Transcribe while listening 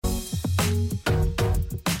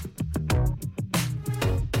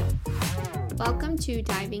Welcome to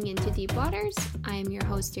Diving into Deep Waters. I am your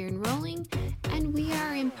host, Erin Rowling, and we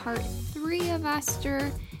are in part 3 of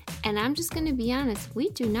Esther. And I'm just going to be honest,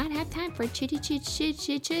 we do not have time for chit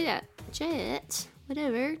chat,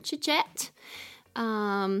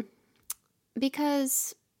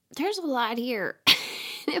 because there's a lot here.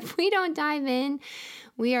 If we don't dive in,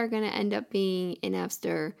 we are going to end up being in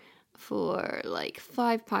Esther for like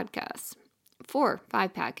 5 podcasts. 5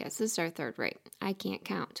 podcasts. This is our third, right? I can't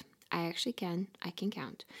count. I actually can. I can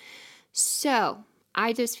count. So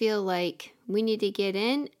I just feel like we need to get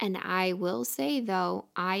in. And I will say, though,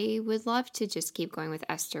 I would love to just keep going with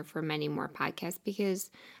Esther for many more podcasts because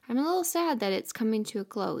I'm a little sad that it's coming to a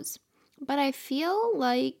close. But I feel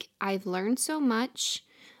like I've learned so much.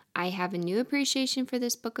 I have a new appreciation for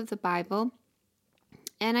this book of the Bible.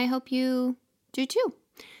 And I hope you do too.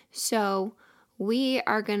 So we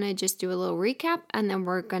are going to just do a little recap and then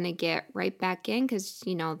we're going to get right back in because,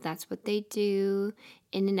 you know, that's what they do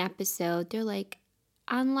in an episode. They're like,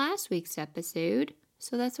 on last week's episode.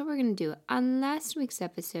 So that's what we're going to do. On last week's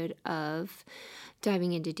episode of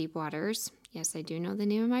Diving into Deep Waters. Yes, I do know the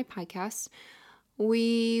name of my podcast.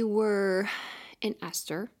 We were in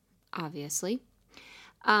Esther, obviously.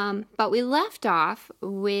 But we left off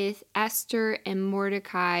with Esther and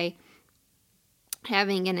Mordecai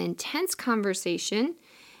having an intense conversation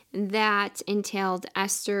that entailed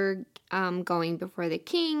Esther going before the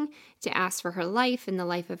king to ask for her life and the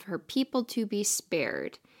life of her people to be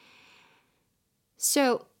spared.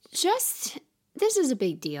 So this is a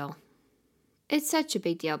big deal. It's such a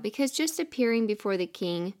big deal because just appearing before the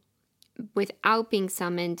king without being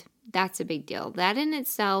summoned, that's a big deal. That in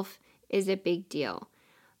itself is a big deal.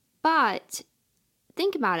 But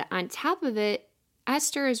think about it. On top of it,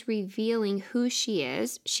 Esther is revealing who she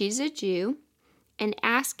is. She's a Jew and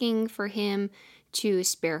asking for him to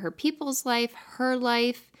spare her people's life, her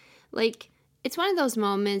life. Like, it's one of those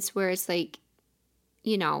moments where it's like,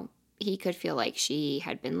 you know, he could feel like she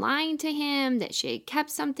had been lying to him, that she had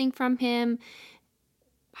kept something from him.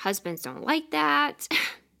 Husbands don't like that.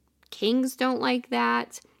 Kings don't like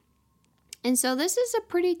that. And so this is a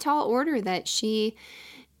pretty tall order that she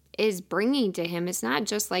is bringing to him. It's not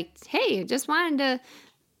just like, hey, I just wanted to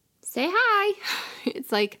say hi.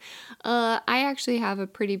 It's like, I actually have a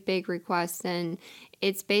pretty big request. And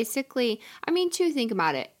it's basically, think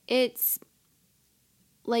about it. It's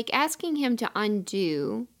like asking him to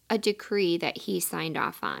undo a decree that he signed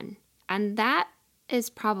off on. And that is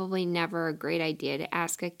probably never a great idea to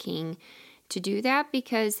ask a king to do that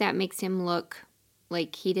because that makes him look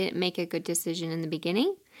like he didn't make a good decision in the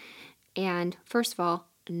beginning. And first of all,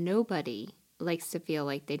 nobody likes to feel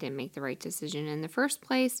like they didn't make the right decision in the first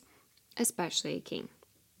place, especially a king.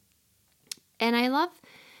 And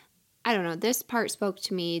this part spoke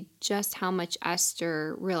to me just how much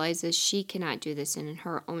Esther realizes she cannot do this in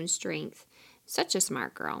her own strength. Such a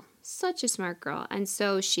smart girl. And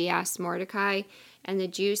so she asked Mordecai and the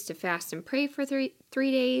Jews to fast and pray for 3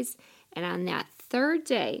 days. And on that third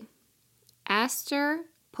day, Esther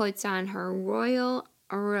puts on her royal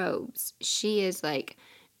robes. She is like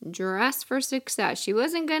dressed for success. She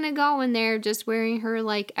wasn't going to go in there just wearing her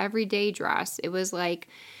like everyday dress. It was like,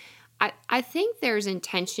 I think there's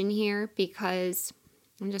intention here because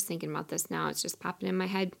I'm just thinking about this now. It's just popping in my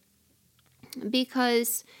head.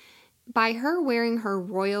 Because by her wearing her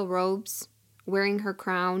royal robes, wearing her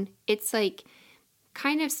crown, it's like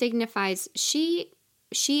kind of signifies she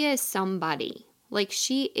is somebody. Like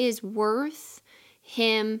she is worth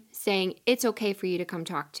him saying, it's okay for you to come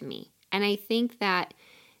talk to me. And I think that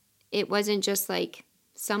it wasn't just like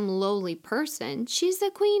some lowly person. She's the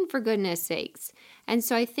queen, for goodness sakes. And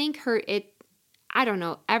so I think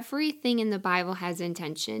everything in the Bible has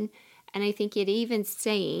intention. And I think it even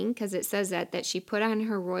saying, because it says that she put on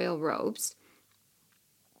her royal robes,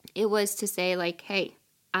 it was to say like, hey,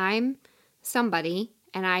 I'm somebody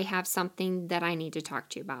and I have something that I need to talk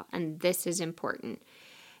to you about. And this is important.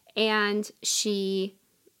 And she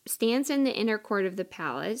stands in the inner court of the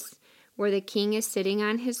palace where the king is sitting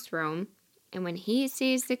on his throne. And when he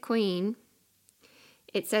sees the queen,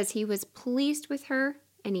 it says he was pleased with her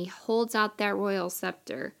and he holds out that royal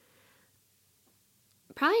scepter.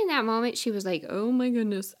 Probably in that moment, she was like, oh my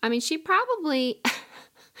goodness. She probably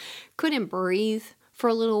couldn't breathe for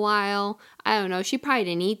a little while. I don't know. She probably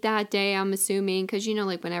didn't eat that day, I'm assuming. Because,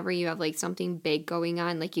 like whenever you have like something big going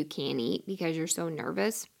on, like you can't eat because you're so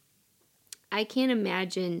nervous. I can't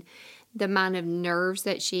imagine the amount of nerves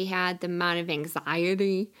that she had, the amount of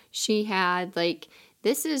anxiety she had. Like,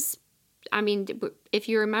 this is I mean, if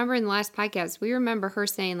you remember in the last podcast, we remember her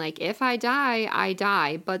saying, like, if I die, I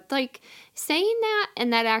die. But, like, saying that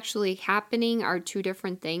and that actually happening are two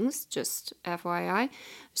different things, just FYI.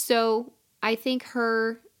 So I think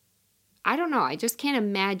I don't know, I just can't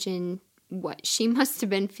imagine what she must have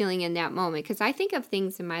been feeling in that moment. Because I think of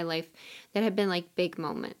things in my life that have been, like, big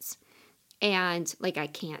moments. And, like, I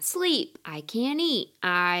can't sleep. I can't eat.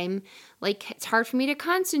 It's hard for me to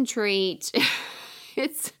concentrate.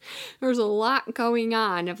 There's a lot going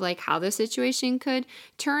on of, like, how the situation could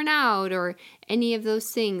turn out or any of those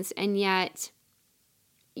things. And yet,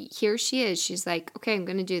 here she is. She's like, okay, I'm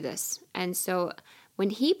going to do this. And so when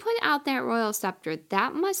he put out that royal scepter,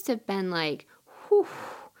 that must have been like, whew,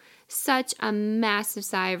 such a massive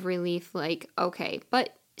sigh of relief. Like, okay,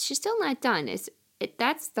 but she's still not done.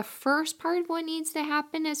 That's the first part of what needs to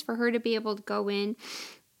happen, is for her to be able to go in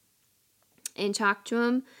and talk to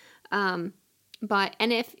him. And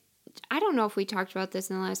if, I don't know if we talked about this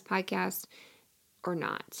in the last podcast or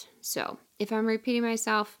not. So if I'm repeating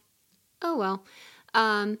myself, oh well.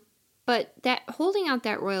 But that holding out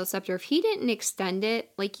that royal scepter, if he didn't extend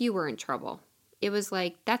it, like, you were in trouble. It was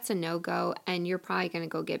like, that's a no-go, and you're probably going to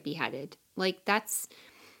go get beheaded. Like, that's,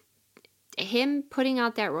 him putting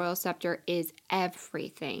out that royal scepter is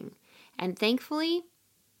everything. And thankfully,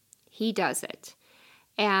 he does it.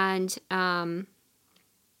 And,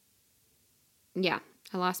 yeah,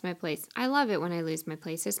 I lost my place. I love it when I lose my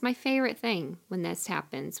place. It's my favorite thing when this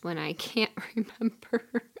happens, when I can't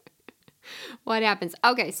remember what happens.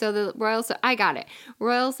 Okay, so the I got it.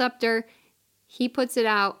 Royal scepter, he puts it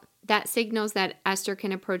out. That signals that Esther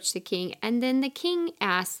can approach the king. And then the king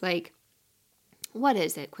asks, like, what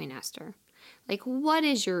is it, Queen Esther? Like, what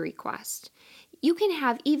is your request? You can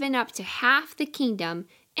have even up to half the kingdom,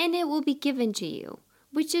 and it will be given to you.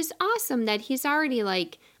 Which is awesome that he's already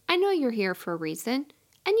like, I know you're here for a reason,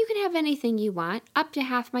 and you can have anything you want, up to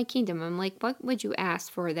half my kingdom. I'm like, what would you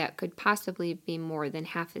ask for that could possibly be more than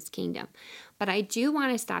half his kingdom? But I do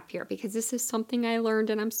want to stop here because this is something I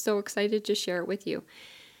learned, and I'm so excited to share it with you.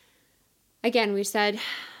 Again, we said,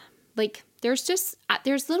 like, there's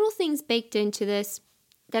little things baked into this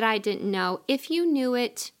that I didn't know. If you knew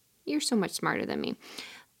it, you're so much smarter than me.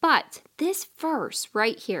 But this verse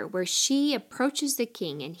right here, where she approaches the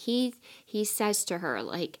king and he says to her,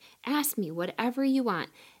 like, ask me whatever you want.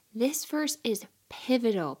 This verse is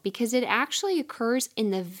pivotal because it actually occurs in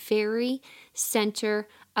the very center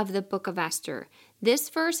of the book of Esther. This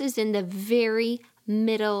verse is in the very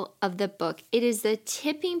middle of the book. It is the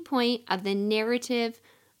tipping point of the narrative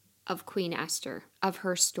of Queen Esther, of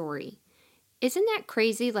her story. Isn't that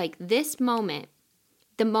crazy? Like, this moment,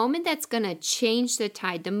 the moment that's going to change the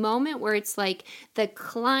tide, the moment where it's like the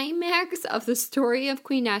climax of the story of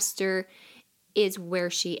Queen Esther, is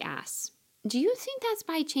where she asks. Do you think that's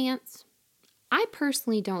by chance? I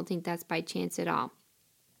personally don't think that's by chance at all.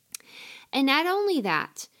 And not only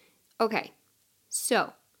that, okay,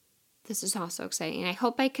 so this is also exciting, and I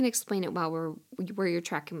hope I can explain it while where you're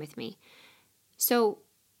tracking with me. So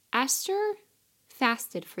Esther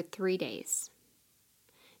fasted for 3 days.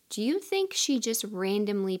 Do you think she just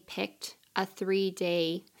randomly picked a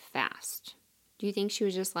 3-day fast? Do you think she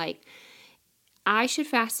was just like, I should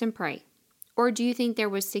fast and pray? Or do you think there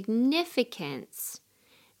was significance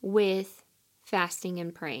with fasting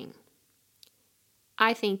and praying?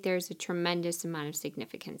 I think there's a tremendous amount of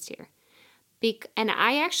significance here. And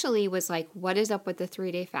I actually was like, what is up with the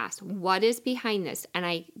 3-day fast? What is behind this? And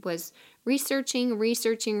I was researching,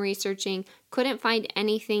 couldn't find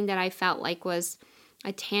anything that I felt like was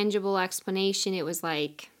a tangible explanation. It was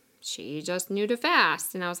like, she just knew to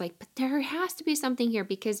fast. And I was like, but there has to be something here,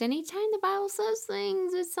 because anytime the Bible says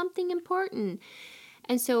things, it's something important.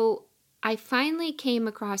 And so I finally came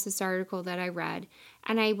across this article that I read,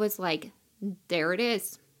 and I was like, there it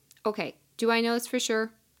is. Okay, do I know this for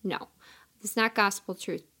sure? No. It's not gospel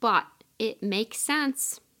truth, but it makes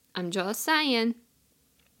sense. I'm just saying.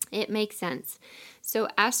 It makes sense. So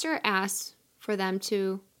Esther asks for them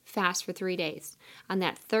to fast for 3 days. On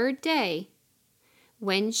that third day,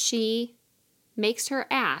 when she makes her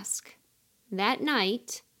ask, that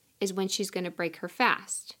night is when she's going to break her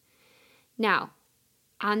fast. Now,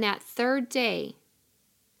 on that third day,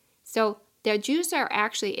 so the Jews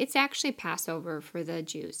it's actually Passover for the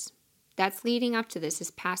Jews. That's leading up to this is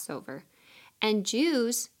Passover. And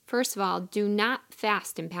Jews, first of all, do not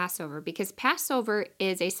fast in Passover because Passover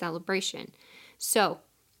is a celebration. So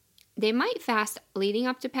they might fast leading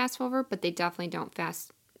up to Passover, but they definitely don't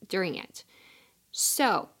fast during it.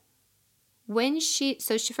 So she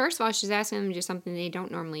first of all, she's asking them to do something they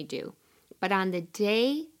don't normally do. But on the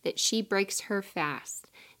day that she breaks her fast,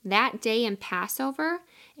 that day in Passover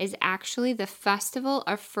is actually the festival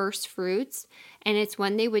of first fruits. And it's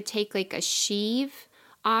when they would take like a sheaf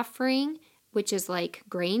offering, which is like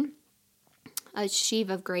grain, a sheaf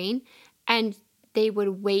of grain, and they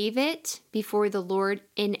would wave it before the Lord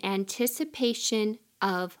in anticipation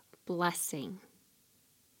of blessing.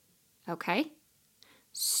 Okay?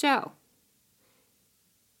 So,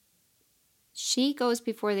 she goes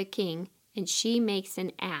before the king and she makes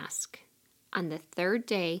an ask on the third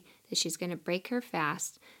day that she's going to break her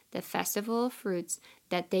fast, the festival of fruits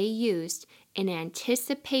that they used in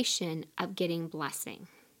anticipation of getting blessing.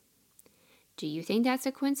 Do you think that's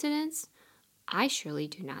a coincidence? I surely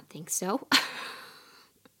do not think so.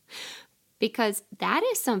 Because that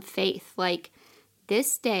is some faith. Like,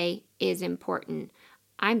 this day is important.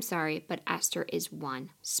 I'm sorry, but Esther is one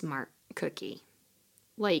smart cookie.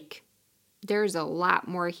 Like, there's a lot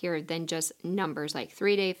more here than just numbers like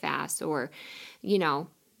 3-day fast or,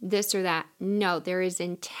 this or that. No, there is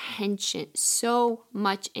intention, so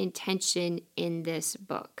much intention in this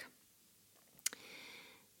book.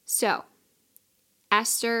 So,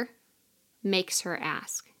 Esther makes her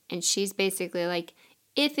ask, and she's basically like,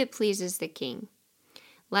 if it pleases the king,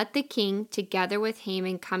 let the king, together with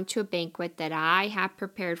Haman, come to a banquet that I have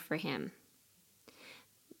prepared for him.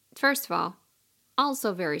 First of all,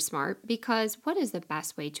 also very smart, because what is the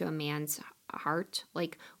best way to a man's heart?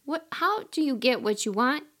 Like, how do you get what you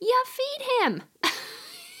want? You feed him.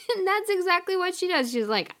 And that's exactly what she does. She's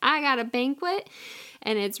like, I got a banquet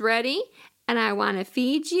and it's ready and I want to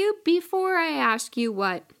feed you before I ask you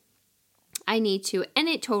what I need to. And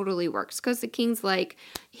it totally works because the king's like,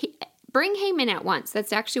 bring Haman at once.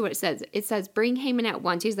 That's actually what it says. It says, bring Haman at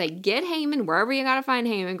once. He's like, get Haman wherever you got to find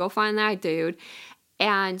Haman. Go find that dude.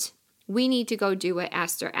 And we need to go do what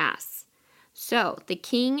Esther asks. So the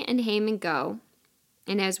king and Haman go.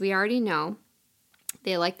 And as we already know,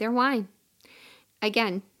 they like their wine.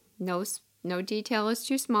 Again, no detail is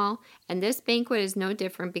too small. And this banquet is no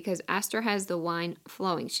different because Esther has the wine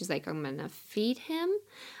flowing. She's like, I'm going to feed him.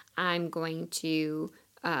 I'm going to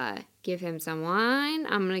give him some wine.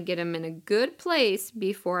 I'm going to get him in a good place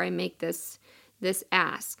before I make this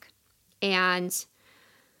ask. And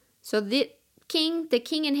so the king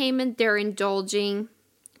and Haman, they're indulging.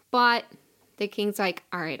 But the king's like,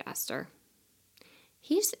 all right, Esther.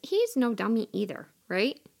 He's no dummy either,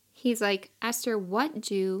 right? He's like, Esther, what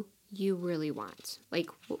do you really want? Like,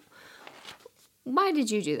 why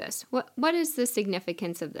did you do this? What is the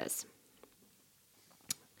significance of this?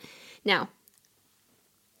 Now,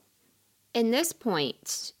 in this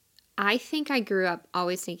point, I think I grew up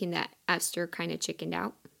always thinking that Esther kind of chickened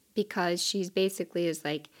out because she's basically is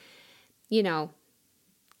like, can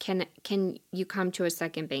you come to a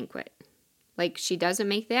second banquet? Like, she doesn't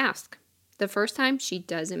make the ask. The first time, she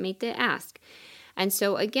doesn't make the ask. And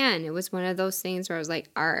so, again, it was one of those things where I was like,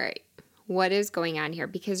 all right, what is going on here?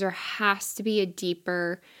 Because there has to be a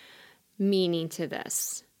deeper meaning to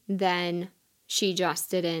this than she just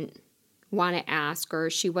didn't want to ask, or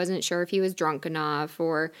she wasn't sure if he was drunk enough,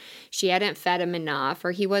 or she hadn't fed him enough,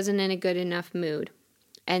 or he wasn't in a good enough mood.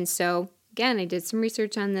 And so, again, I did some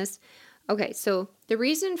research on this. Okay, so the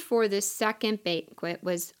reason for this second banquet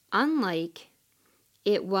was unlike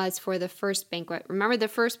it was for the first banquet. Remember, the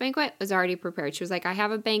first banquet was already prepared. She was like, I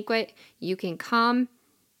have a banquet. You can come.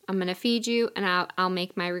 I'm going to feed you, and I'll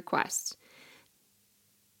make my request.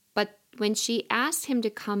 But when she asked him to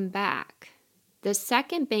come back, the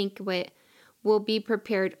second banquet will be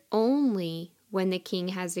prepared only when the king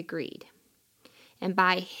has agreed. And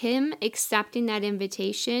by him accepting that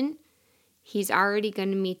invitation, he's already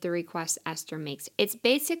going to meet the request Esther makes. It's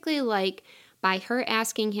basically like by her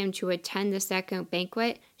asking him to attend the second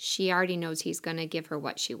banquet, she already knows he's going to give her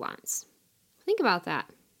what she wants. Think about that.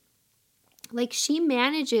 Like, she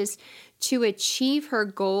manages to achieve her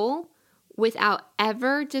goal without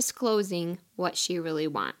ever disclosing what she really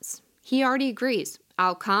wants. He already agrees.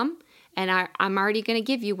 I'll come, and I'm already going to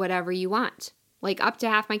give you whatever you want. Like, up to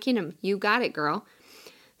half my kingdom. You got it, girl.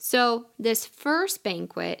 So this first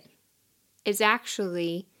banquet is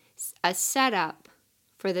actually a setup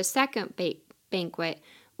for the second banquet,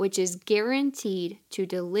 which is guaranteed to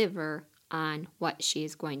deliver on what she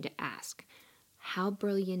is going to ask. How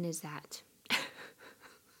brilliant is that?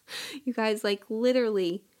 You guys, like,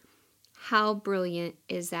 literally, how brilliant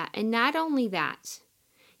is that? And not only that,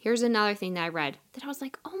 here's another thing that I read that I was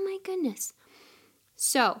like, oh my goodness.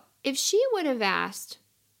 So if she would have asked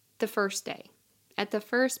the first day at the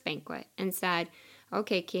first banquet and said,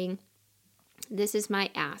 okay, king, this is my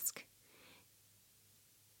ask,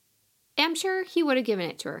 I'm sure he would have given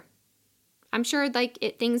it to her. I'm sure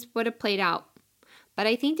things would have played out. But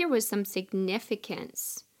I think there was some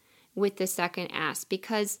significance with the second ask,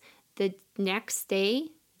 because the next day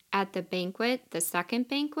at the banquet, the second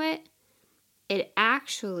banquet, it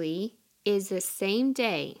actually is the same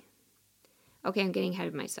day. Okay, I'm getting ahead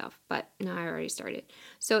of myself, but no, I already started.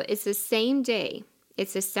 So it's the same day.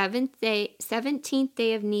 It's the 17th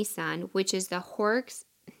day of Nisan, which is the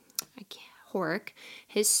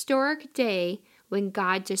historic day when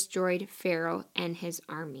God destroyed Pharaoh and his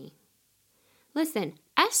army. Listen,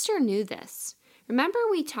 Esther knew this. Remember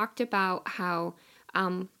we talked about how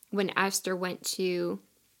when Esther went to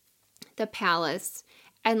the palace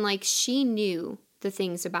and she knew the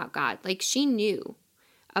things about God. She knew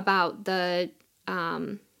about the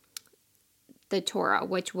Torah,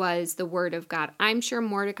 which was the word of God. I'm sure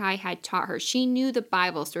Mordecai had taught her. She knew the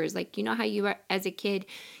Bible stories. You know how you are, as a kid,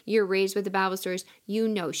 you're raised with the Bible stories.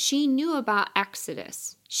 She knew about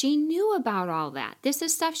Exodus. She knew about all that. This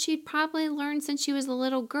is stuff she'd probably learned since she was a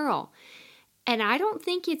little girl. And I don't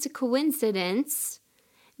think it's a coincidence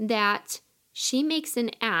that she makes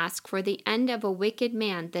an ask for the end of a wicked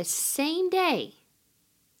man the same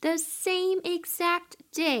exact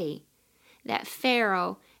day that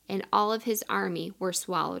Pharaoh and all of his army were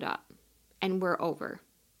swallowed up and were over.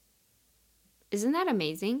 Isn't that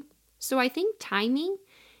amazing? So I think timing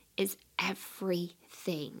is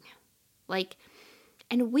everything. I'm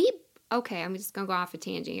just going to go off a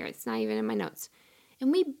tangent here. It's not even in my notes.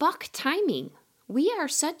 And we buck timing. We are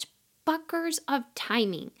such buckers of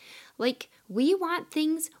timing. We want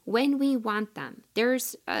things when we want them.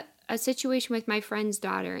 There's a situation with my friend's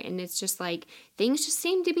daughter, and it's just things just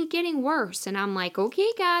seem to be getting worse. And I'm like, okay,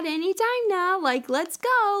 God, anytime now. Let's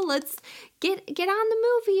go. Let's get on the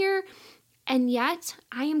move here. And yet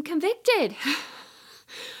I am convicted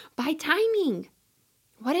by timing.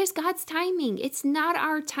 What is God's timing? It's not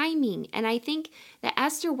our timing. And I think that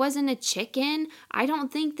Esther wasn't a chicken. I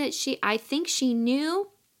think she knew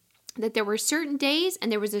that there were certain days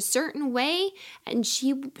and there was a certain way, and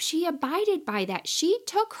she abided by that. She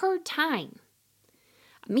took her time.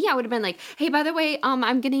 Me, I would have been like, hey, by the way,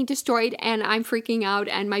 I'm getting destroyed and I'm freaking out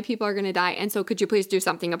and my people are going to die. And so could you please do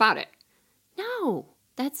something about it? No,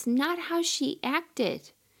 that's not how she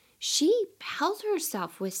acted. She held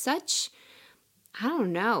herself with such, I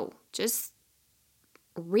don't know, just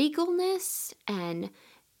regalness and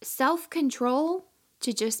self-control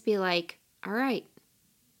to just be like, all right,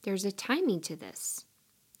 there's a timing to this.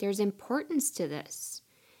 There's importance to this.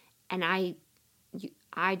 And I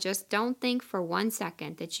just don't think for 1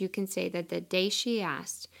 second that you can say that the day she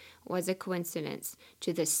asked was a coincidence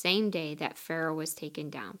to the same day that Pharaoh was taken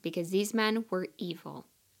down, because these men were evil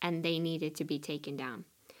and they needed to be taken down.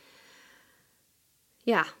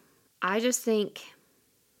 Yeah, I just think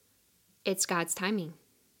it's God's timing.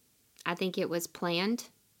 I think it was planned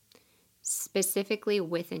specifically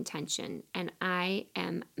with intention. And I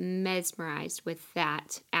am mesmerized with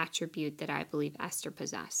that attribute that I believe Esther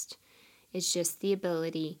possessed. It's just the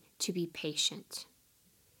ability to be patient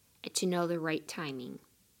and to know the right timing.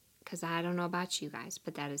 Because I don't know about you guys,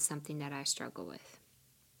 but that is something that I struggle with.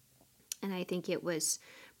 And I think it was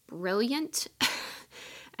brilliant.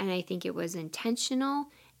 And I think it was intentional.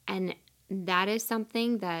 And that is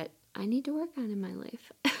something that I need to work on in my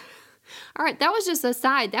life. All right, that was just a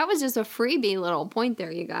side. That was just a freebie little point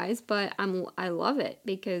there, you guys. But I love it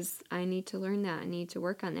because I need to learn that. I need to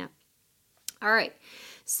work on that. All right,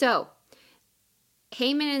 so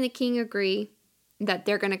Haman and the king agree that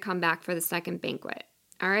they're going to come back for the second banquet.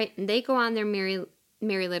 All right, and they go on their merry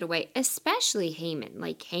little way, especially Haman.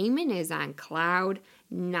 Haman is on cloud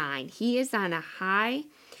 9. He is on a high.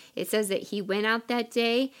 It says that he went out that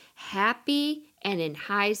day happy and in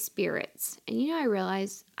high spirits. And I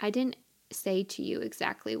realized I didn't say to you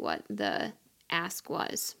exactly what the ask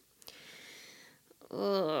was.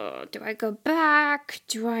 Do I go back?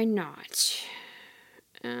 Do I not?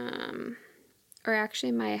 Or actually,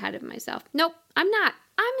 am I ahead of myself? Nope, I'm not.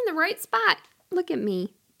 I'm in the right spot. Look at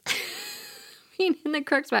me. Being in the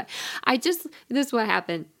correct spot. This is what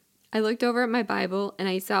happened. I looked over at my Bible and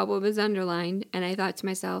I saw what was underlined, and I thought to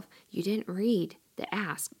myself, you didn't read the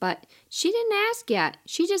ask. But she didn't ask yet.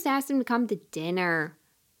 She just asked him to come to dinner.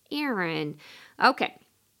 Aaron. Okay.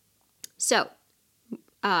 So,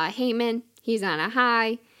 Haman, he's on a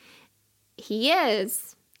high. He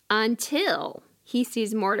is until he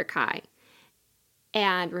sees Mordecai.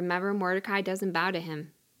 And remember, Mordecai doesn't bow to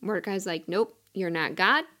him. Mordecai's like, nope, you're not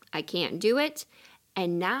God. I can't do it.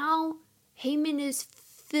 And now Haman is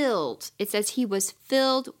filled. It says he was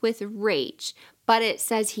filled with rage, but it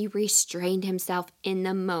says he restrained himself in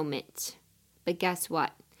the moment. But guess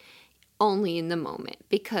what? Only in the moment,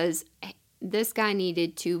 because this guy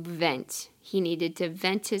needed to vent. He needed to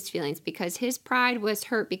vent his feelings because his pride was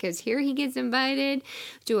hurt, because here he gets invited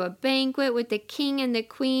to a banquet with the king and the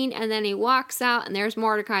queen, and then he walks out and there's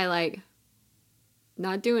Mordecai like,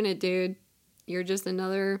 not doing it, dude. You're just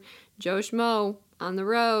another Joe Schmo on the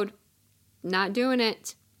road. Not doing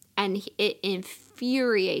it. And it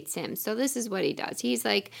infuriates him. So this is what he does. He's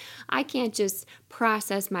like, I can't just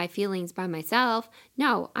process my feelings by myself.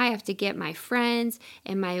 No, I have to get my friends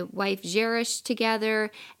and my wife Jerish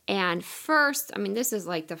together. And first, this is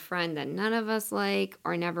like the friend that none of us like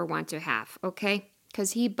or never want to have, okay?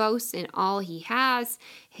 Because he boasts in all he has,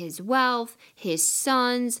 his wealth, his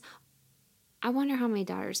sons. I wonder how many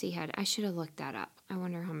daughters he had. I should have looked that up. I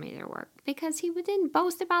wonder how many there were. Because he didn't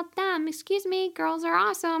boast about them. Excuse me, girls are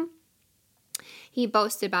awesome. He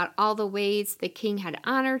boasted about all the ways the king had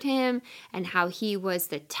honored him and how he was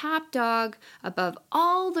the top dog above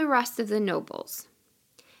all the rest of the nobles.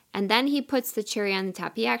 And then he puts the cherry on the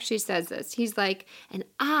top. He actually says this. He's like, and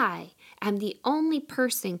I am the only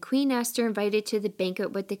person Queen Esther invited to the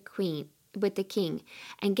banquet with the king.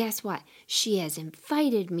 And guess what? She has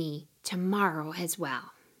invited me tomorrow as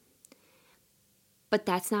well. But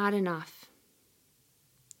that's not enough.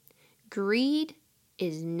 Greed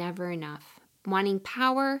is never enough. Wanting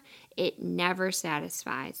power, it never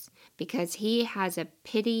satisfies, because he has a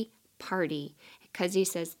pity party, because he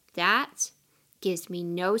says, that gives me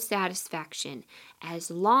no satisfaction as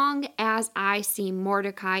long as I see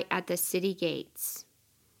Mordecai at the city gates.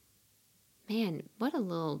 Man, what a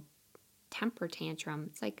little temper tantrum.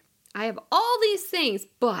 It's like, I have all these things,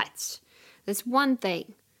 but this one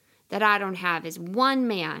thing that I don't have is one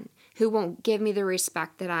man who won't give me the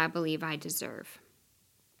respect that I believe I deserve.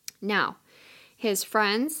 Now, his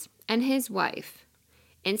friends and his wife,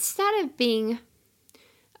 instead of being,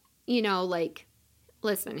 like,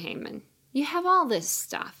 listen, Haman, you have all this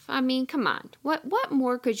stuff. Come on. What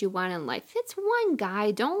more could you want in life? It's one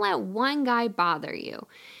guy. Don't let one guy bother you.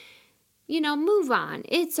 Move on.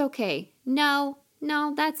 It's okay. No,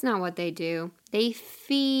 that's not what they do. They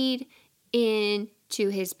feed into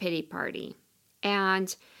his pity party.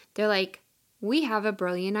 And they're like, we have a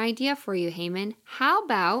brilliant idea for you, Haman. How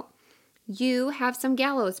about you have some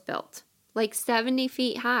gallows built, like 70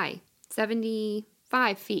 feet high,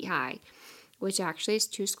 75 feet high, which actually is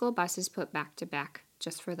 2 school buses put back to back,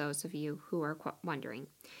 just for those of you who are wondering.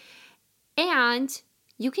 And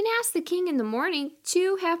you can ask the king in the morning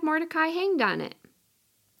to have Mordecai hanged on it.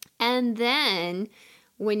 And then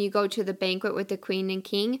when you go to the banquet with the queen and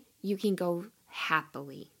king, you can go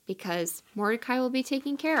happily, because Mordecai will be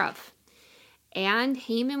taken care of. And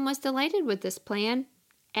Haman was delighted with this plan.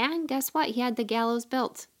 And guess what? He had the gallows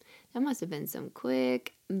built. That must have been some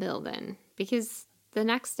quick building, because the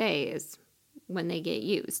next day is when they get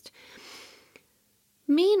used.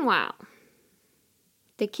 Meanwhile,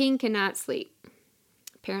 the king cannot sleep.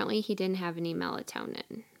 Apparently, he didn't have any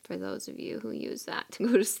melatonin. For those of you who use that to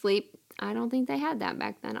go to sleep, I don't think they had that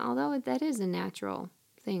back then, although that is a natural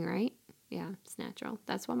thing, right? Yeah, it's natural.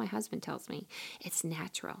 That's what my husband tells me. It's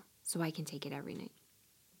natural, so I can take it every night.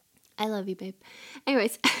 I love you, babe.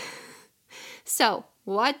 Anyways, so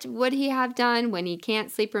what would he have done when he can't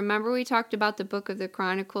sleep? Remember, we talked about the book of the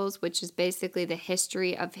Chronicles, which is basically the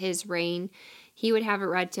history of his reign. He would have it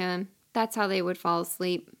read to him. That's how they would fall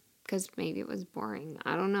asleep, because maybe it was boring.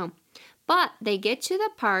 I don't know. But they get to the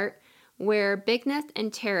part where Bignath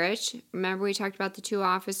and Teresh, remember we talked about the 2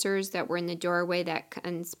 officers that were in the doorway that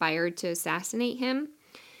conspired to assassinate him?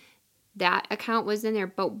 That account was in there.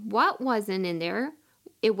 But what wasn't in there?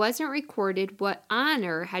 It wasn't recorded what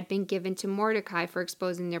honor had been given to Mordecai for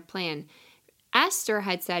exposing their plan. Esther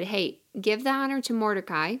had said, hey, give the honor to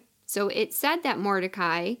Mordecai. So it said that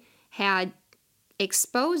Mordecai had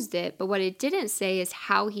exposed it, but what it didn't say is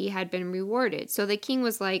how he had been rewarded. So the king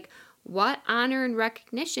was like, what honor and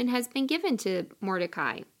recognition has been given to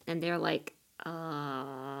Mordecai? And they're like,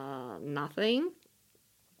 nothing.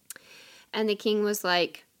 And the king was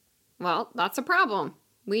like, well, that's a problem.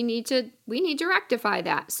 We need to rectify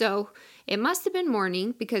that. So it must have been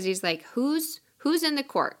morning, because he's like, who's in the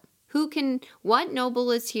court? What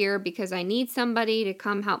noble is here? Because I need somebody to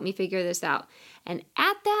come help me figure this out. And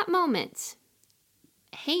at that moment,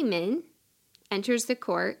 Haman enters the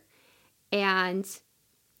court, and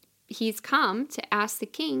he's come to ask the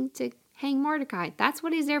king to hang Mordecai. That's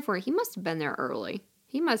what he's there for. He must have been there early.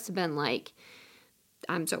 He must have been like,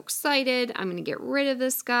 I'm so excited. I'm going to get rid of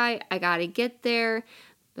this guy. I got to get there.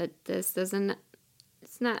 But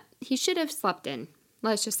he should have slept in.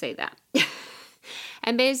 Let's just say that.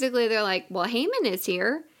 And basically they're like, well, Haman is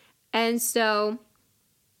here. And so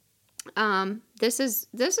this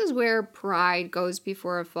is where pride goes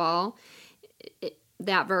before a fall.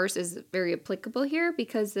 that verse is very applicable here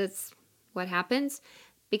because that's what happens.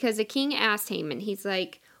 Because the king asked Haman, he's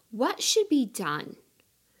like, what should be done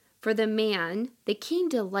for the man the king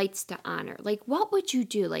delights to honor? Like, what would you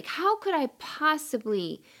do? Like, how could I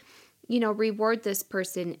possibly, reward this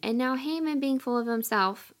person? And now Haman, being full of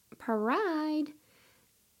himself, pride,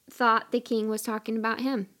 thought the king was talking about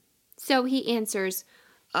him. So he answers,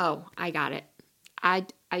 oh, I got it. I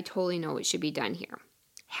totally know what should be done here.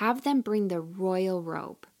 Have them bring the royal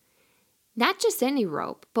robe. Not just any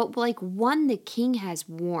robe, but like one the king has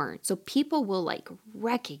worn. So people will like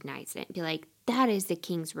recognize it and be like, that is the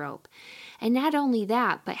king's robe. And not only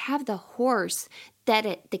that, but have the horse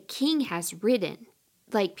that the king has ridden.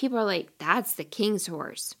 Like people are like, that's the king's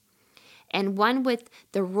horse. And one with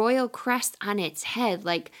the royal crest on its head,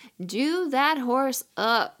 like, do that horse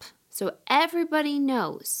up. So everybody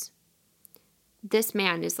knows this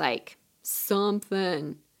man is like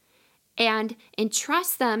something. And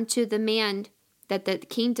entrust them to the man that the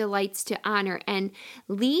king delights to honor, and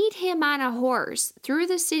lead him on a horse through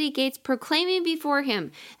the city gates, proclaiming before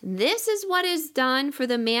him, this is what is done for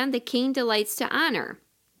the man the king delights to honor.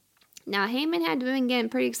 Now, Haman had been getting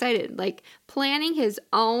pretty excited, like planning his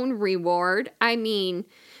own reward. I mean,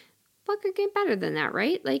 what could get better than that,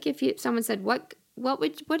 right? Like if someone said, what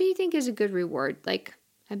do you think is a good reward? Like,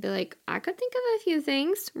 I'd be like, I could think of a few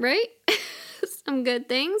things, right? Some good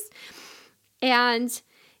things. And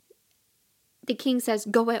the king says,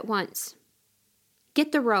 go at once.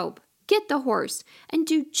 Get the robe, get the horse, and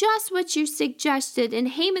do just what you suggested. And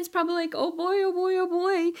Haman's probably like, oh boy, oh boy, oh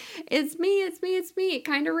boy. It's me, it's me, it's me. It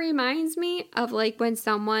kind of reminds me of like when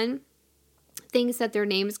someone thinks that their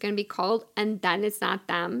name is going to be called and then it's not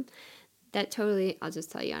them. That totally, I'll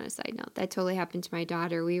just tell you on a side note, that totally happened to my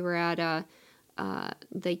daughter. We were at a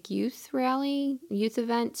youth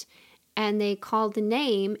event, and they called the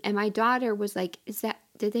name, and my daughter was like,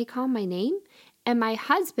 did they call my name? And my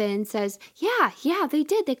husband says, yeah, they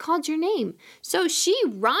did. They called your name. So she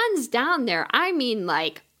runs down there. I mean,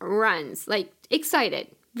 like, runs, like, excited,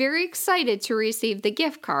 very excited to receive the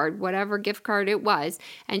gift card, whatever gift card it was.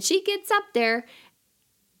 And she gets up there,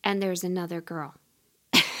 and there's another girl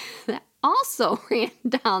that also ran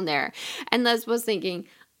down there. And Les was thinking,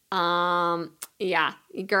 yeah,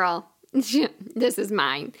 girl, this is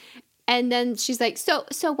mine. And then she's like, so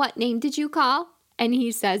what name did you call? And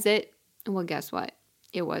he says it. Well, guess what?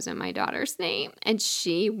 It wasn't my daughter's name. And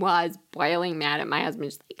she was boiling mad at my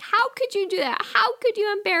husband. She's like, how could you do that? How could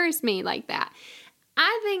you embarrass me like that?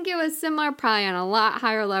 I think it was similar, probably on a lot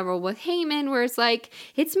higher level with Haman, where it's like,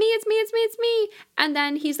 it's me, it's me, it's me, it's me. And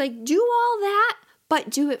then he's like, do all that, but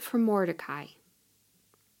do it for Mordecai.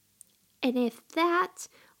 And if that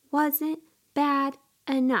wasn't bad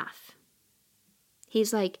enough,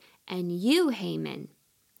 he's like, and you, Haman,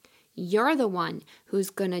 you're the one who's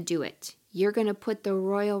going to do it. You're going to put the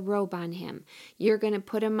royal robe on him. You're going to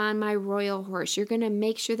put him on my royal horse. You're going to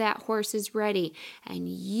make sure that horse is ready. And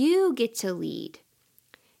you get to lead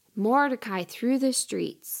Mordecai through the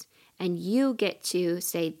streets. And you get to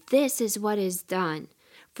say, this is what is done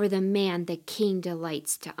for the man the king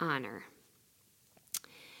delights to honor.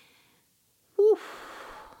 Whew.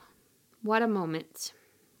 What a moment.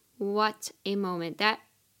 What a moment. That,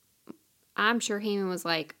 I'm sure Haman was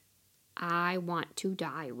like, I want to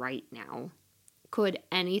die right now. Could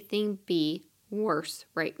anything be worse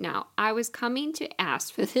right now? I was coming to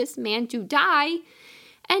ask for this man to die,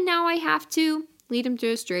 and now I have to lead him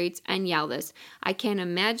through the streets and yell this. I can't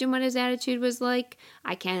imagine what his attitude was like.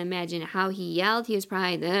 I can't imagine how he yelled. He was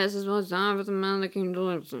probably, this is what's done for the man that can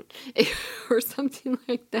deliver, or something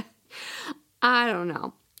like that. I don't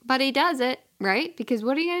know. But he does it, right? Because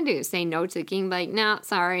what are you going to do? Say no to the king? Like, no,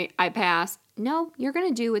 sorry, I pass. No, you're going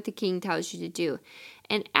to do what the king tells you to do.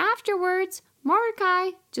 And afterwards, Mordecai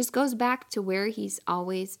just goes back to where he's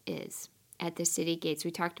always is, at the city gates.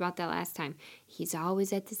 We talked about that last time. He's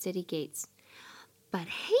always at the city gates. But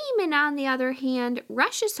Haman, on the other hand,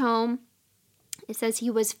 rushes home. It says he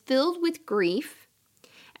was filled with grief,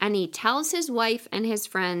 and he tells his wife and his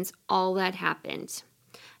friends all that happened.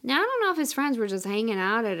 Now, I don't know if his friends were just hanging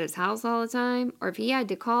out at his house all the time, or if he had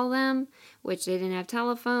to call them, which they didn't have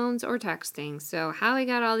telephones or texting. So how he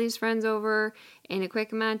got all these friends over in a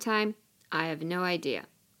quick amount of time, I have no idea.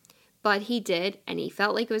 But he did, and he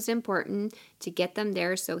felt like it was important to get them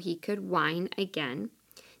there so he could whine again.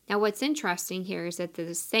 Now, what's interesting here is that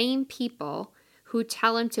the same people who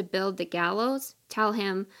tell him to build the gallows tell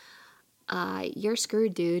him, you're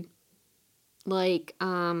screwed, dude. Like,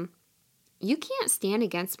 you can't stand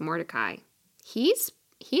against Mordecai. He's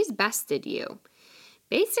bested you.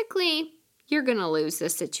 Basically, you're going to lose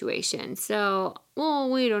this situation. So,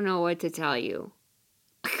 well, we don't know what to tell you.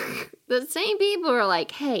 The same people are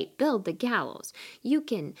like, hey, build the gallows. You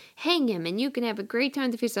can hang him and you can have a great time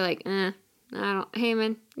at the feast. They're like, I don't,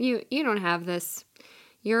 Haman, you don't have this.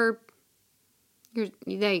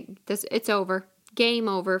 It's over. Game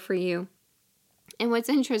over for you. And what's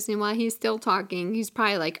interesting, while he's still talking, he's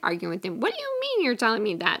probably like arguing with him. What do you mean you're telling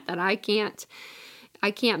me that I can't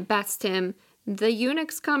best him? The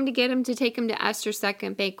eunuchs come to get him to take him to Esther's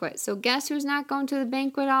second banquet. So guess who's not going to the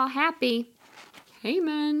banquet all happy?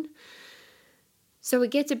 Haman. So we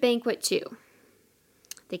get to banquet 2.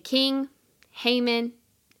 The king, Haman,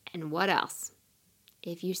 and what else?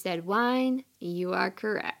 If you said wine, you are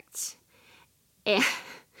correct. And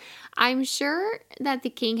I'm sure that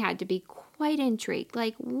the king had to be quite intrigued.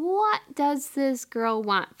 Like, what does this girl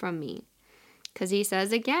want from me? Because he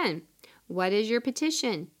says again, what is your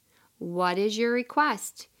petition? What is your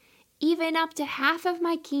request? Even up to half of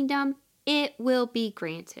my kingdom, it will be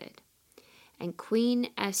granted. And Queen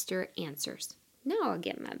Esther answers. Now I'll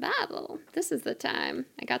get my Bible. This is the time.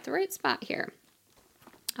 I got the right spot here.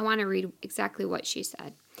 I want to read exactly what she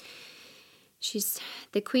said.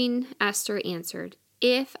 The Queen Esther answered,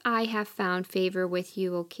 if I have found favor with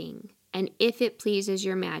you, O king, and if it pleases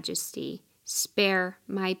your majesty, spare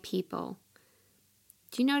my people.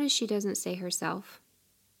 Do you notice she doesn't say herself?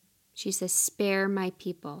 She says, spare my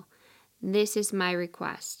people. This is my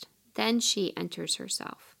request. Then she enters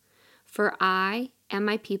herself. For I and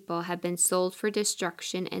my people have been sold for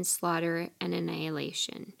destruction and slaughter and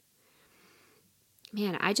annihilation.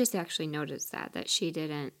 Man, I just actually noticed that she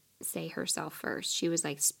didn't say herself first. She was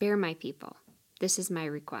like, spare my people. This is my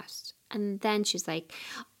request. And then she's like,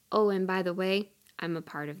 oh, and by the way, I'm a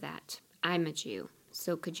part of that. I'm a Jew.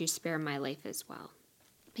 So could you spare my life as well?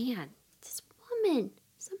 Man, this woman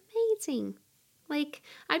is amazing. Like,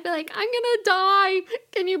 I'd be like, I'm going to die.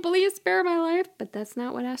 Can you please spare my life? But that's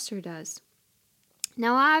not what Esther does.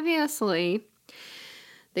 Now, obviously,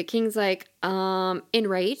 the king's like,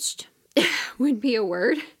 enraged would be a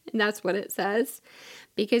word. And that's what it says.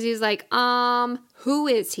 Because he's like, who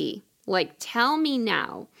is he? Like, tell me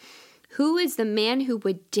now. Who is the man who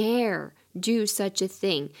would dare do such a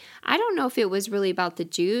thing? I don't know if it was really about the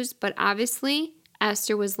Jews, but obviously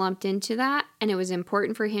Esther was lumped into that, and it was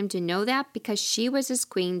important for him to know that because she was his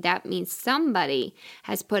queen. That means somebody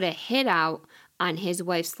has put a hit out on his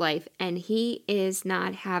wife's life, and he is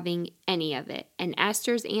not having any of it. And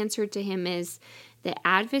Esther's answer to him is, the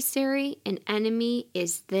adversary and enemy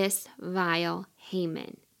is this vile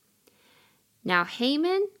Haman. Now,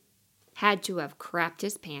 Haman had to have crapped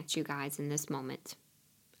his pants, you guys, in this moment.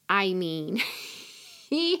 I mean,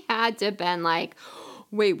 he had to have been like,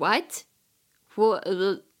 wait, what? Oh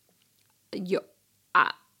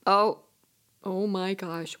my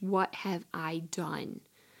gosh, what have I done?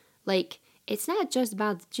 Like, it's not just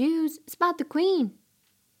about the Jews, it's about the queen.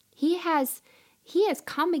 He has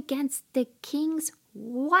come against the king's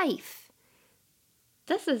wife.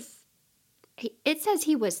 It says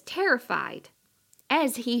he was terrified,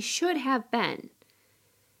 as he should have been.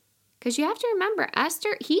 Because you have to remember,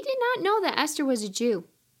 Esther, he did not know that Esther was a Jew.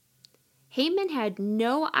 Haman had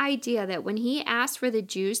no idea that when he asked for the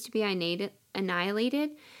Jews to be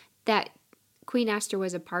annihilated, that Queen Esther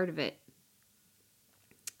was a part of it.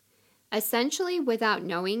 Essentially, without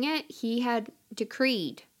knowing it, he had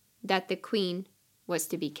decreed that the queen was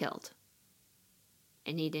to be killed.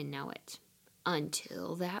 And he didn't know it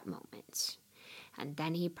until that moment. And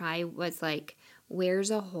then he probably was like,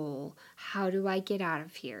 where's a hole? How do I get out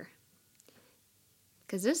of here?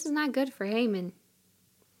 Because this is not good for Haman.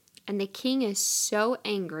 And the king is so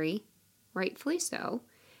angry, rightfully so,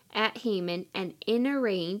 at Haman. And in a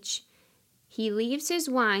rage, he leaves his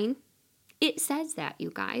wine. It says that,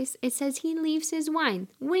 you guys. It says he leaves his wine.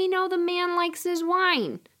 We know the man likes his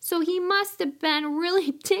wine. So he must have been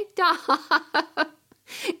really ticked off.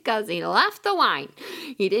 Because he left the wine.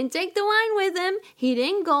 He didn't take the wine with him. He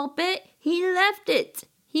didn't gulp it. He left it.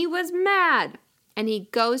 He was mad. And he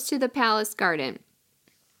goes to the palace garden.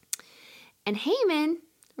 And Haman,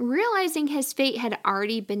 realizing his fate had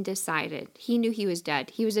already been decided, he knew he was dead.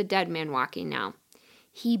 He was a dead man walking now.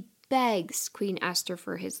 He begs Queen Esther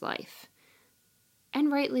for his life.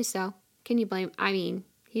 And rightly so. Can you blame? I mean,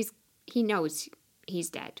 he knows he's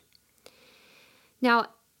dead. Now,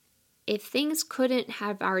 if things couldn't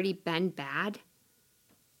have already been bad,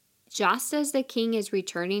 just as the king is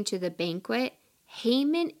returning to the banquet,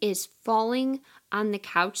 Haman is falling on the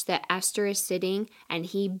couch that Esther is sitting, and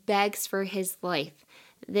he begs for his life.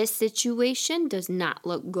 This situation does not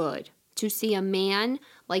look good. To see a man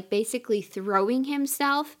like basically throwing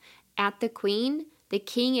himself at the queen The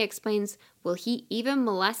king explains, will he even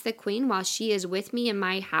molest the queen while she is with me in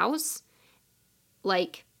my house?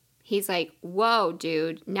 Like, he's like, whoa,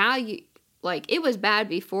 dude, now you, like, it was bad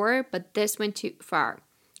before, but this went too far.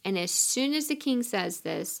 And as soon as the king says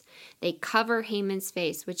this, they cover Haman's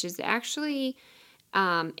face, which is actually,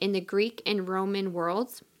 in the Greek and Roman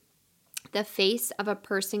worlds, the face of a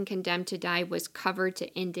person condemned to die was covered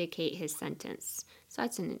to indicate his sentence. So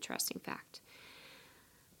that's an interesting fact.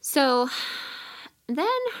 So then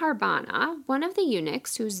Harbana, one of the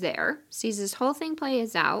eunuchs who's there, sees this whole thing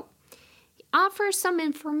plays out, offers some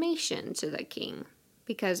information to the king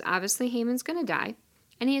because obviously Haman's going to die.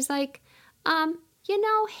 And he's like, Haman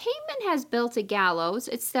has built a gallows.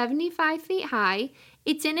 It's 75 feet high.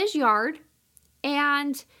 It's in his yard.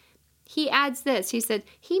 And he adds this. He said,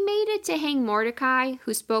 he made it to hang Mordecai,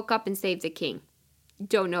 who spoke up and saved the king.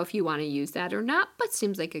 Don't know if you want to use that or not, but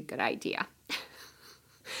seems like a good idea.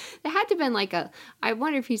 There had to have been like I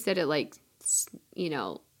wonder if he said it like,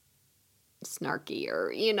 snarky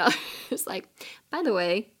or, it's like, by the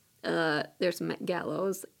way, there's some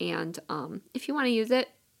gallows and if you want to use it,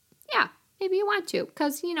 yeah, maybe you want to,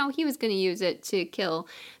 because, he was going to use it to kill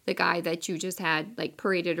the guy that you just had like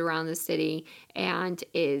paraded around the city and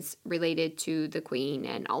is related to the queen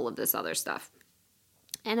and all of this other stuff.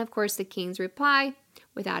 And of course, the king's reply,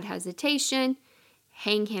 without hesitation,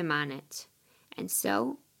 hang him on it. And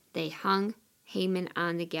so they hung Haman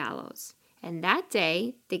on the gallows. And that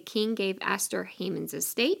day, the king gave Esther Haman's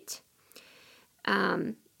estate.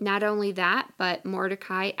 Not only that, but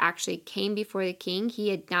Mordecai actually came before the king. He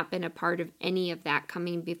had not been a part of any of that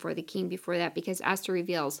coming before the king before that because Esther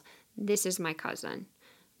reveals, this is my cousin.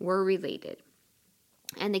 We're related.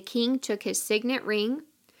 And the king took his signet ring,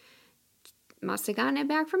 must have gotten it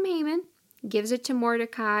back from Haman, gives it to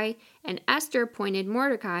Mordecai, and Esther appointed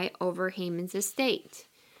Mordecai over Haman's estate.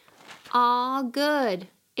 All good.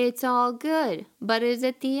 It's all good. But is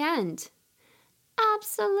it the end?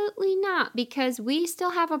 Absolutely not, because we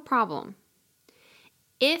still have a problem.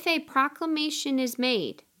 If a proclamation is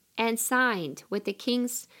made and signed with the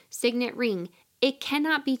king's signet ring, it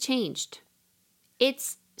cannot be changed.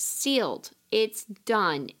 It's sealed. It's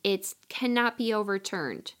done. It cannot be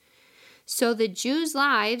overturned. So the Jews'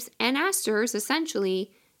 lives and Esther's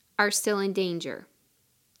essentially are still in danger.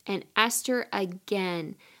 And Esther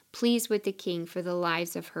again pleads with the king for the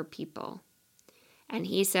lives of her people. And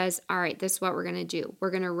he says, all right, this is what we're going to do.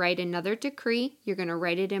 We're going to write another decree. You're going to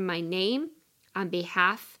write it in my name on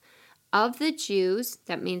behalf of the Jews.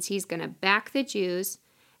 That means he's going to back the Jews.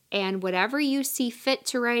 And whatever you see fit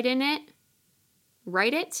to write in it,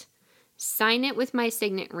 write it, sign it with my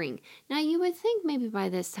signet ring. Now, you would think maybe by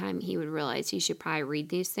this time he would realize he should probably read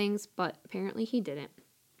these things, but apparently he didn't.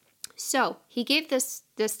 So he gave this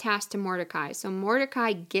task to Mordecai. So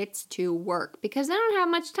Mordecai gets to work because they don't have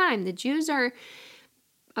much time. The Jews are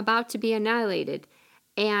about to be annihilated.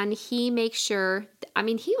 And he makes sure,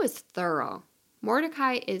 he was thorough.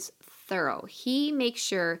 Mordecai is thorough. He makes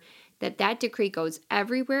sure that decree goes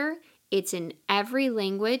everywhere. It's in every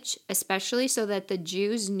language, especially so that the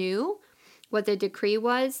Jews knew what the decree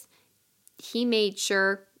was. He made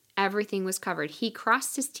sure everything was covered. He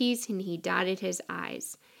crossed his T's and he dotted his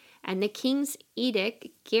I's. And the king's edict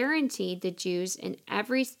guaranteed the Jews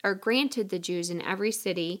granted the Jews in every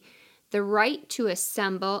city the right to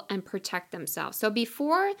assemble and protect themselves. So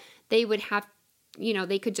before they would have,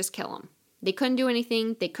 they could just kill them. They couldn't do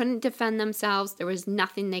anything. They couldn't defend themselves. There was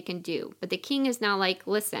nothing they can do. But the king is now like,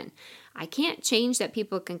 listen, I can't change that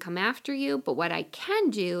people can come after you, but what I can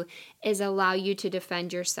do is allow you to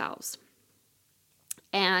defend yourselves.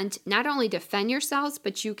 And not only defend yourselves,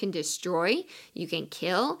 but you can destroy, you can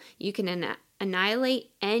kill, you can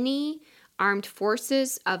annihilate any armed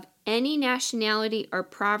forces of any nationality or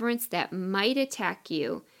province that might attack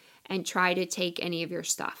you and try to take any of your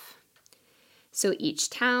stuff. So each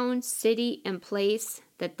town, city, and place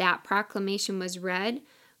that proclamation was read,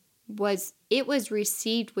 was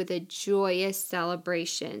received with a joyous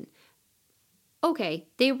celebration. Okay,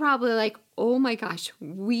 they were probably like, oh my gosh,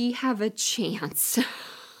 we have a chance.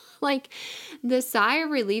 Like, the sigh of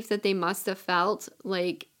relief that they must have felt,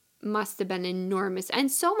 must have been enormous.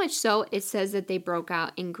 And so much so, it says that they broke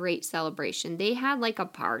out in great celebration. They had like a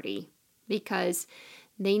party because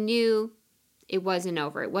they knew it wasn't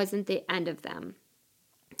over. It wasn't the end of them.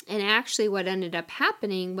 And actually what ended up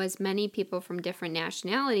happening was many people from different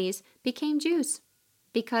nationalities became Jews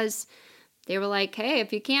because they were like, hey,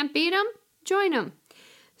 if you can't beat them, join them.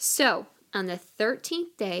 So on the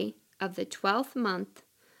 13th day of the 12th month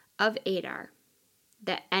of Adar,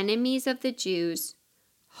 the enemies of the Jews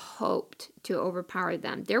hoped to overpower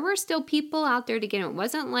them. There were still people out there to get them. It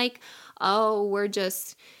wasn't like, oh, we're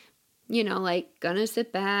just, like gonna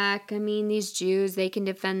sit back. I mean, these Jews, they can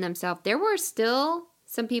defend themselves. There were still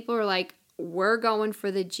some people who were like, we're going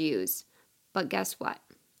for the Jews. But guess what?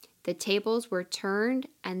 The tables were turned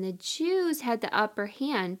and the Jews had the upper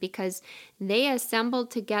hand because they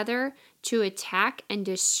assembled together to attack and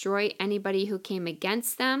destroy anybody who came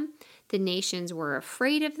against them. The nations were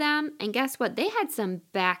afraid of them. And guess what? They had some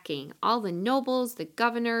backing. All the nobles, the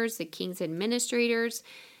governors, the king's administrators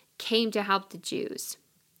came to help the Jews.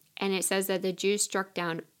 And it says that the Jews struck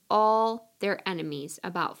down all their enemies,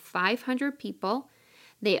 about 500 people.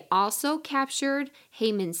 They also captured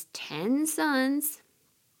Haman's 10 sons.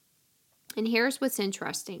 And here's what's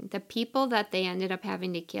interesting. The people that they ended up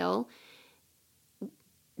having to kill,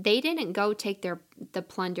 they didn't go take the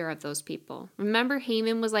plunder of those people. Remember,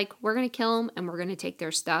 Haman was like, we're going to kill them and we're going to take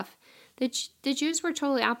their stuff. The Jews were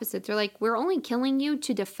totally opposite. They're like, we're only killing you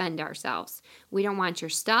to defend ourselves. We don't want your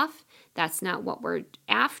stuff. That's not what we're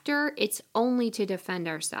after. It's only to defend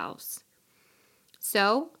ourselves.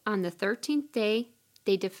 So on the 13th day,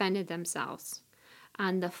 they defended themselves.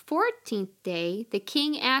 On the 14th day, the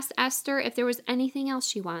king asked Esther if there was anything else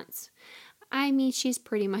she wants. I mean, she's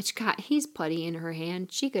pretty much got his putty in her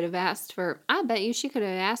hand. She could have asked for, I bet you she could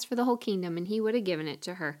have asked for the whole kingdom and he would have given it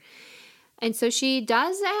to her. And so she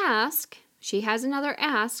does ask, she has another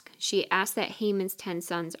ask. She asked that Haman's 10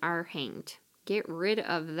 sons are hanged. Get rid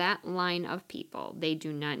of that line of people. They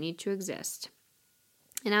do not need to exist.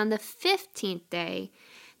 And on the 15th day,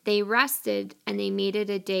 they rested and they made it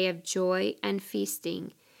a day of joy and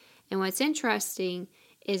feasting. And what's interesting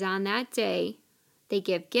is on that day, they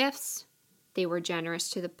give gifts. They were generous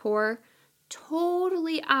to the poor.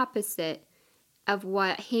 Totally opposite of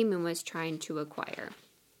what Haman was trying to acquire.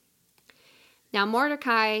 Now,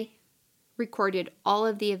 Mordecai recorded all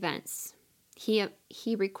of the events.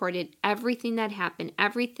 He recorded everything that happened,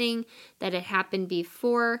 everything that had happened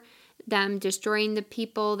before them destroying the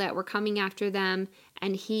people that were coming after them.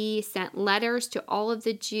 And he sent letters to all of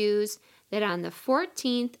the Jews that on the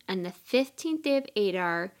 14th and the 15th day of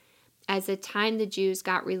Adar, as the time the Jews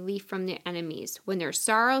got relief from their enemies, when their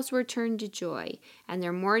sorrows were turned to joy and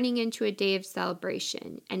their mourning into a day of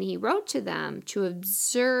celebration. And he wrote to them to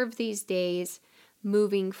observe these days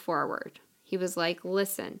moving forward. He was like,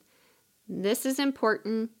 listen, this is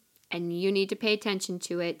important and you need to pay attention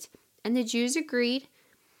to it. And the Jews agreed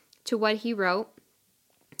to what he wrote.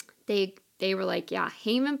 They were like, yeah,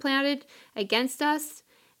 Haman plotted against us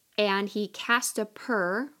and he cast a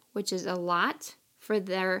pur, which is a lot, for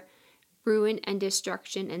their ruin and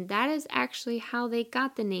destruction. And that is actually how they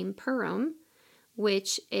got the name Purim,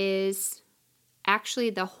 which is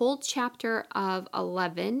actually the whole chapter of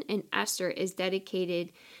 11 in Esther is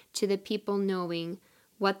dedicated to the people knowing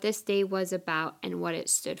what this day was about and what it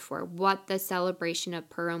stood for, what the celebration of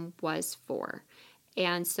Purim was for.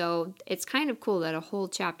 And so it's kind of cool that a whole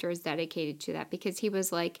chapter is dedicated to that because he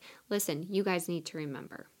was like, listen, you guys need to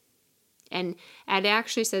remember. And it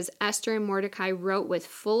actually says Esther and Mordecai wrote with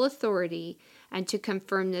full authority and to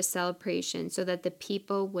confirm this celebration so that the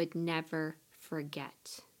people would never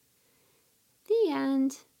forget. The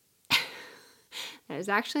end. That is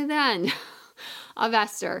actually the end of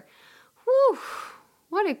Esther. Whew,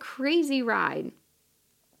 what a crazy ride.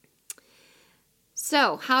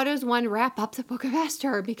 So, how does one wrap up the book of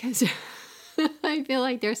Esther? Because I feel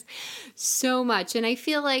like there's so much. And I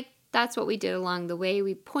feel like that's what we did along the way.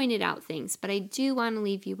 We pointed out things. But I do want to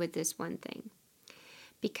leave you with this one thing.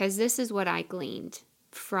 Because this is what I gleaned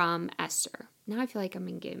from Esther. Now I feel like I'm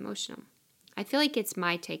going to get emotional. I feel like it's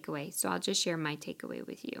my takeaway. So I'll just share my takeaway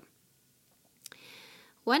with you.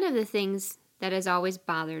 One of the things that has always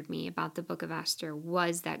bothered me about the book of Esther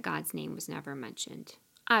was that God's name was never mentioned.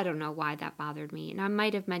 I don't know why that bothered me. And I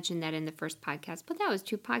might have mentioned that in the first podcast, but that was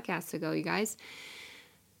 2 podcasts ago, you guys.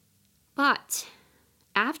 But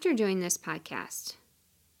after doing this podcast,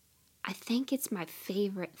 I think it's my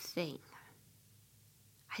favorite thing.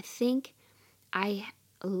 I think I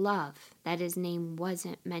love that his name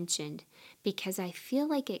wasn't mentioned because I feel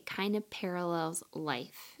like it kind of parallels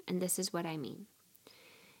life. And this is what I mean.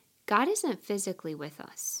 God isn't physically with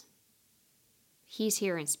us. He's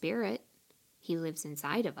here in spirit. He lives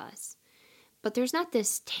inside of us. But there's not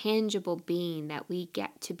this tangible being that we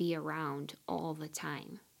get to be around all the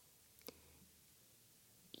time.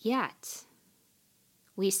 Yet,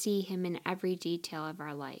 we see him in every detail of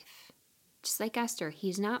our life. Just like Esther,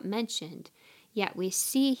 he's not mentioned, yet we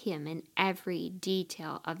see him in every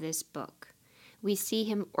detail of this book. We see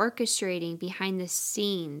him orchestrating behind the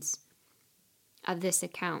scenes of this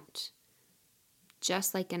account.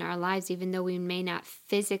 just like in our lives, even though we may not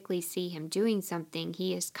physically see him doing something,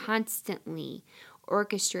 he is constantly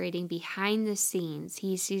orchestrating behind the scenes.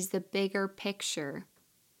 He sees the bigger picture.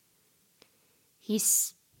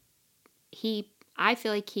 I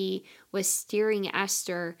feel like he was steering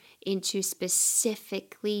Esther into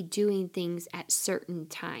specifically doing things at certain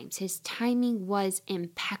times. His timing was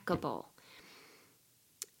impeccable.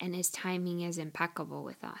 And his timing is impeccable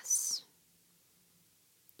with us.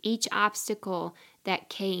 Each obstacle that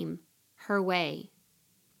came her way,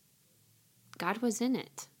 God was in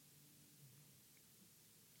it.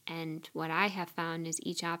 And what I have found is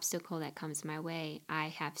each obstacle that comes my way, I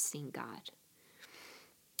have seen God.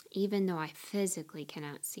 Even though I physically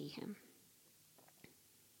cannot see him.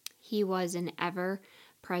 He was an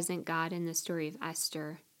ever-present God in the story of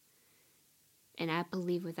Esther. And I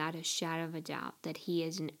believe without a shadow of a doubt that he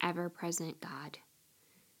is an ever-present God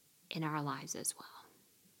in our lives as well.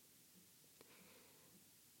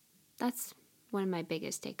 That's one of my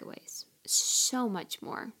biggest takeaways. So much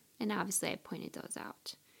more. And obviously I pointed those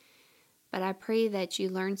out. But I pray that you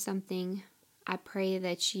learned something. I pray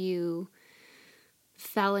that you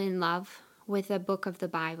fell in love with a book of the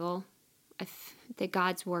Bible, the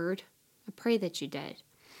God's Word. I pray that you did.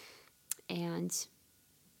 And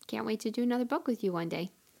can't wait to do another book with you one day.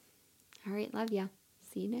 All right, love ya.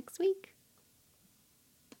 See you next week.